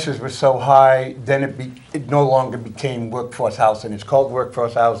the prices were so high, then it no longer became workforce housing. It's called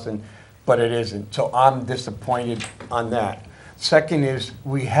workforce housing, but it isn't. So I'm disappointed on that. Second is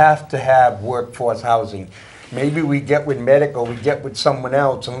we have to have workforce housing. Maybe we get with medical, we get with someone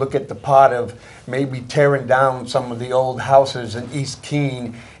else and look at the part of maybe tearing down some of the old houses in East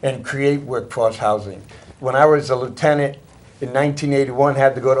Keene and create workforce housing. When I was a lieutenant in 1981,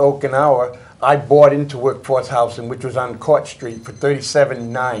 had to go to Okinawa, I bought into workforce housing, which was on Court Street for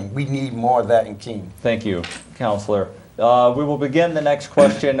 $37.9. We need more of that in Keene. Thank you, Councilor. We will begin the next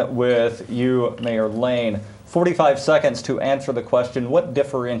question with you, Mayor Lane. 45 seconds to answer the question. What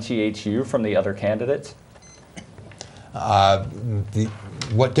differentiates you from the other candidates?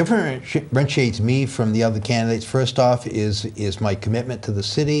 What differentiates me from the other candidates, first off, is my commitment to the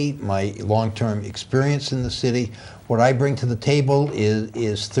city, my long-term experience in the city. What I bring to the table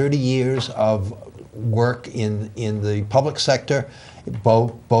is 30 years of work in the public sector,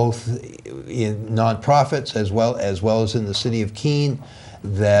 both in nonprofits as well as in the city of Keene.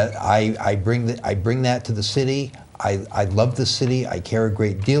 that I bring that to the city. I love this city. I care a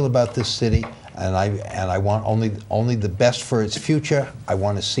great deal about this city, and I want only the best for its future. I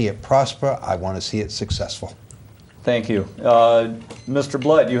want to see it prosper. I want to see it successful. Thank you. Mr.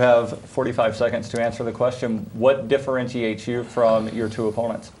 Blood, you have 45 seconds to answer the question. What differentiates you from your two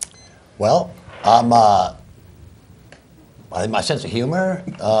opponents? Well, I think my sense of humor.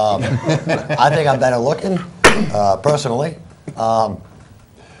 I think I'm better looking, personally.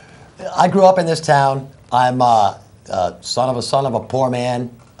 I grew up in this town. I'm son of a poor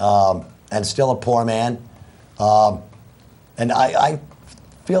man, and still a poor man. And I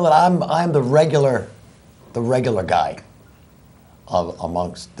feel that I'm the regular guy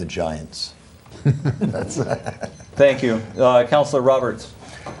amongst the giants. Thank you. Councilor Roberts.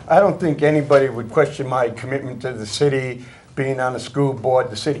 I don't think anybody would question my commitment to the city, being on the school board,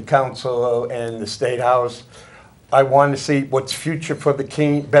 the city council, and the state house. I want to see what's future for the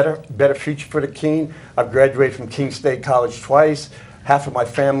Keene, better future for the Keene. I've graduated from Keene State College twice. Half of my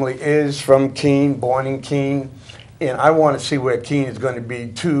family is from Keene, born in Keene. And I want to see where Keene is going to be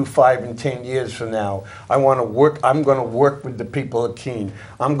 2, 5, and 10 years from now. I'm going to work with the people of Keene.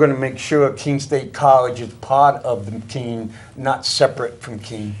 I'm going to make sure Keene State College is part of the Keene, not separate from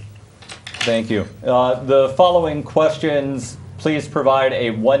Keene. Thank you. The following questions, please provide a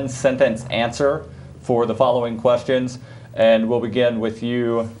one-sentence answer for the following questions. And we'll begin with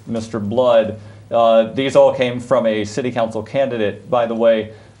you, Mr. Blood. These all came from a city council candidate, by the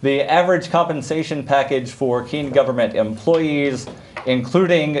way. The average compensation package for Keene government employees,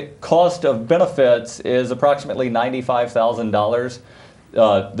 including cost of benefits, is approximately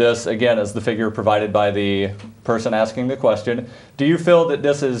 $95,000. This, again, is the figure provided by the person asking the question. Do you feel that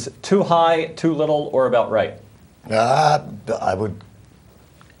this is too high, too little, or about right? I would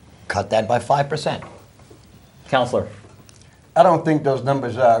cut that by 5%. Counselor. I don't think those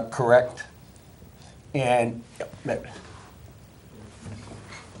numbers are correct. And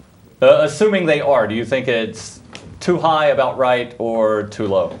assuming they are, do you think it's too high, about right, or too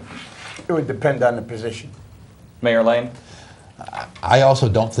low? it would depend on the position. Mayor Lane? I also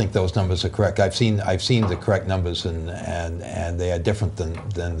don't think those numbers are correct. I've seen the correct numbers, and they are different than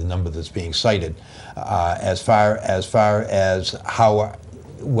the number that's being cited. As far as how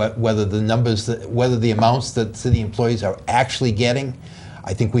whether the amounts that city employees are actually getting,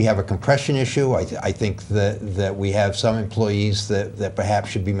 I think we have a compression issue. I think that we have some employees that perhaps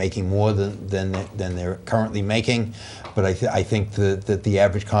should be making more than they're currently making, but I think that the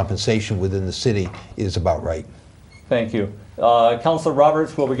average compensation within the city is about right. Thank you. Councilor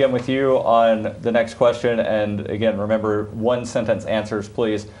Roberts, we'll begin with you on the next question. And again, remember, one-sentence answers,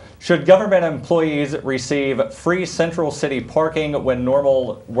 please. Should government employees receive free Central City parking when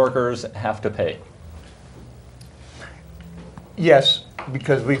normal workers have to pay? Yes,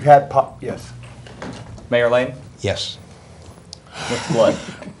 because we've had yes. Mayor Lane? Yes. Mr. Blood?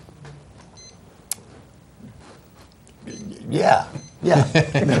 Yeah.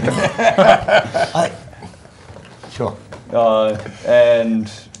 Sure. And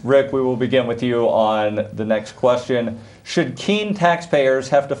Rick, we will begin with you on the next question. Should Keene taxpayers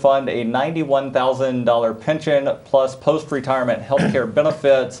have to fund a $91,000 pension plus post-retirement health care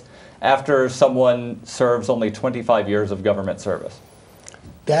benefits after someone serves only 25 years of government service?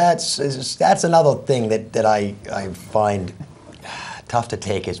 That's another thing that I find tough to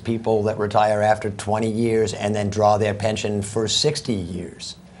take, is people that retire after 20 years and then draw their pension for 60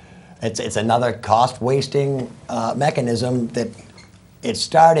 years. It's another cost-wasting mechanism that it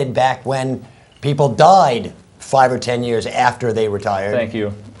started back when people died 5 or 10 years after they retired. Thank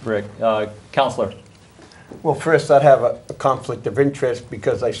you, Rick. Counselor? Well, first, I'd have a conflict of interest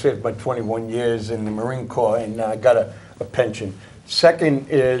because I served my 21 years in the Marine Corps and I got a pension. Second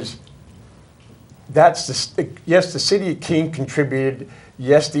is, yes, the city of Keene contributed.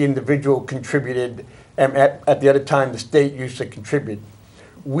 Yes, the individual contributed. And at the other time, the state used to contribute.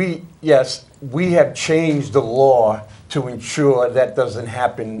 We have changed the law to ensure that doesn't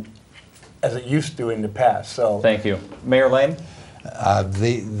happen as it used to in the past. So thank you. Mayor Lane?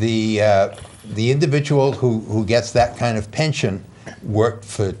 The individual who gets that kind of pension worked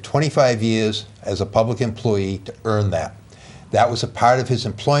for 25 years as a public employee to earn that. That was a part of his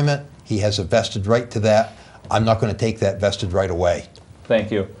employment. He has a vested right to that. I'm not going to take that vested right away.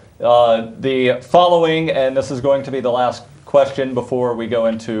 Thank you. The following, and this is going to be the last question before we go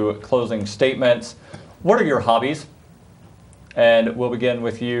into closing statements. What are your hobbies? And we'll begin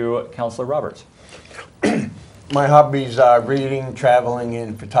with you, Councilor Roberts. My hobbies are reading, traveling,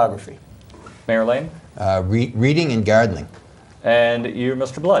 and photography. Mayor Lane? Reading and gardening. And you,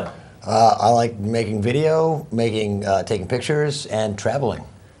 Mr. Blood? I like making video, taking pictures, and traveling.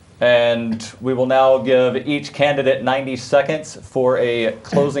 And we will now give each candidate 90 seconds for a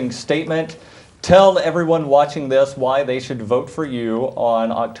closing statement. Tell everyone watching this why they should vote for you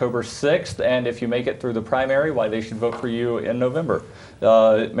on October 6th, and if you make it through the primary, why they should vote for you in November.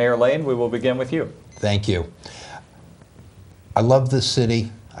 Mayor Lane, we will begin with you. Thank you. I love this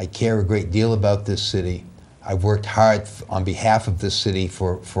city. I care a great deal about this city. I've worked hard on behalf of this city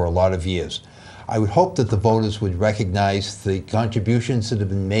for a lot of years. I would hope that the voters would recognize the contributions that have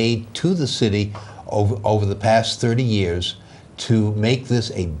been made to the city over the past 30 years to make this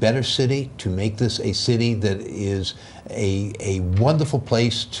a better city, to make this a city that is a wonderful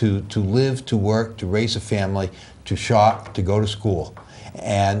place to live, to work, to raise a family, to shop, to go to school.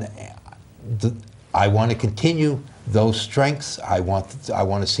 And I want to continue those strengths. I want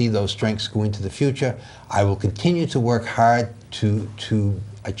to see those strengths go into the future. I will continue to work hard to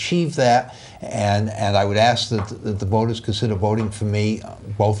achieve that, and I would ask that the voters consider voting for me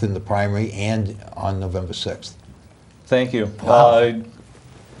both in the primary and on November 6th. Thank you. Wow. I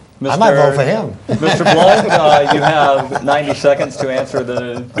might vote for him. Mr. Blood, you have 90 seconds to answer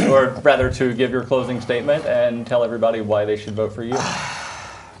or rather to give your closing statement and tell everybody why they should vote for you.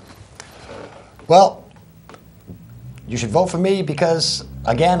 Well, you should vote for me because,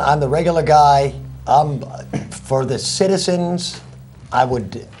 again, I'm the regular guy. For the citizens, I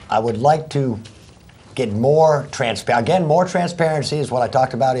would like to get more transparency. Again, more transparency is what I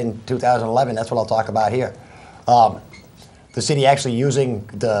talked about in 2011. That's what I'll talk about here. The city actually using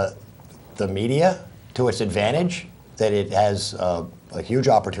the media to its advantage, that it has a huge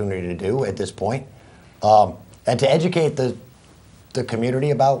opportunity to do at this point, and to educate the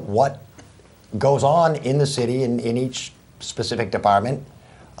community about what goes on in the city in each specific department.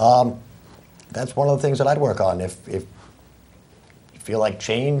 That's one of the things that I'd work on. If you feel like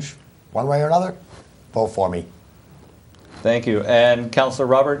change one way or another, vote for me. Thank you. And Councilor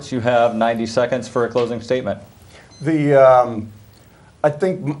Roberts, you have 90 seconds for a closing statement. I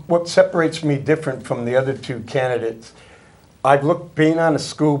think what separates me different from the other two candidates, I've looked, being on the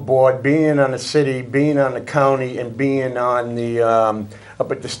school board, being on the city, being on the county, and being on the,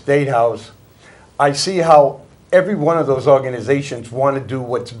 up at the State House, I see how every one of those organizations want to do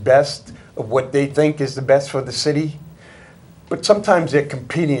what's best, of what they think is the best for the city, but sometimes they're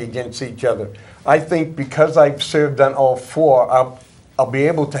competing against each other. I think because I've served on all four, I'll be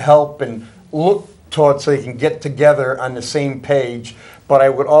able to help and look towards so they can get together on the same page, but I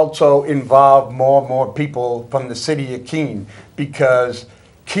would also involve more and more people from the city of Keene, because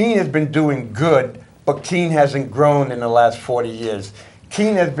Keene has been doing good, but Keene hasn't grown in the last 40 years.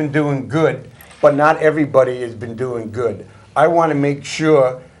 Keene has been doing good, but not everybody has been doing good. I want to make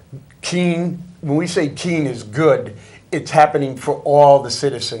sure Keene, when we say Keene is good, it's happening for all the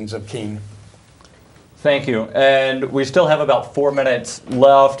citizens of Keene. Thank you. And we still have about 4 minutes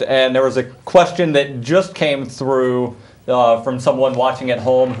left, and there was a question that just came through from someone watching at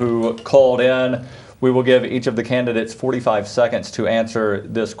home who called in. We will give each of the candidates 45 seconds to answer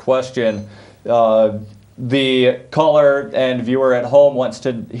this question. The caller and viewer at home wants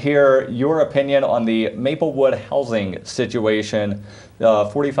to hear your opinion on the Maplewood housing situation.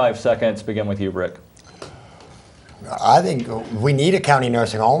 45 seconds, begin with you, Rick. I think we need a county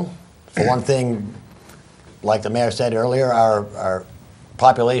nursing home. For one thing, like the mayor said earlier, our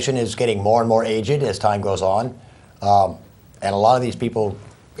population is getting more and more aged as time goes on. And a lot of these people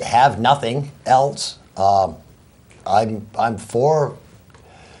have nothing else. I'm for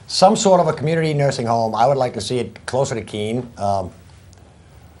some sort of a community nursing home. I would like to see it closer to Keene,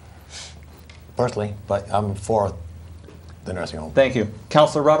 personally, but I'm for the nursing home. Thank you.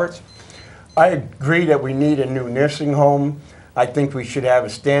 Councilor Roberts? I agree that we need a new nursing home. I think we should have a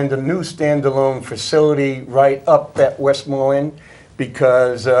new standalone facility right up at Westmoreland,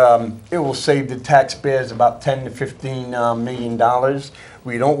 because it will save the taxpayers about $10 to $15 million.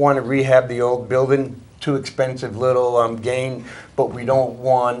 We don't want to rehab the old building, too expensive, little gain, but we don't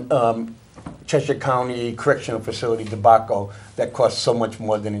want Cheshire County Correctional Facility debacle that costs so much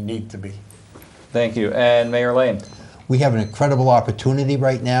more than it needs to be. Thank you. And Mayor Lane? We have an incredible opportunity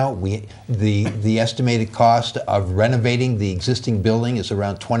right now. The estimated cost of renovating the existing building is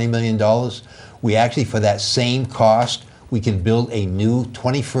around $20 million. We actually, for that same cost, we can build a new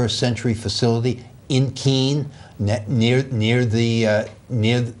 21st century facility in Keene, near the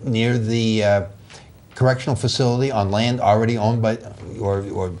correctional facility on land already owned by,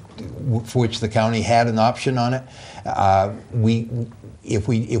 or for which the county had an option on it. If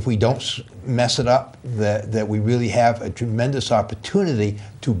we don't mess it up, that we really have a tremendous opportunity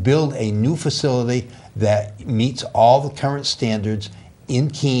to build a new facility that meets all the current standards in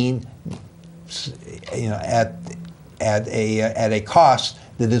Keene, at a cost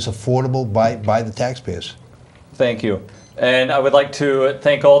that is affordable by the taxpayers. Thank you. And I would like to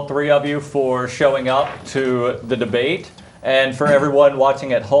thank all three of you for showing up to the debate. And for everyone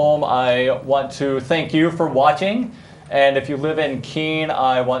watching at home, I want to thank you for watching. And if you live in Keene,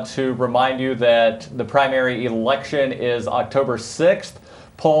 I want to remind you that the primary election is October 6th.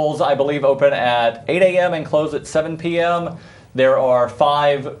 Polls, I believe, open at 8 a.m. and close at 7 p.m. There are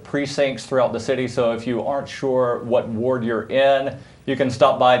 5 precincts throughout the city, so if you aren't sure what ward you're in, you can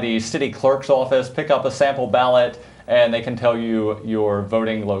stop by the city clerk's office, pick up a sample ballot, and they can tell you your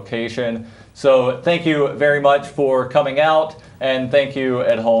voting location. So thank you very much for coming out, and thank you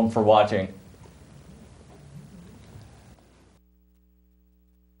at home for watching.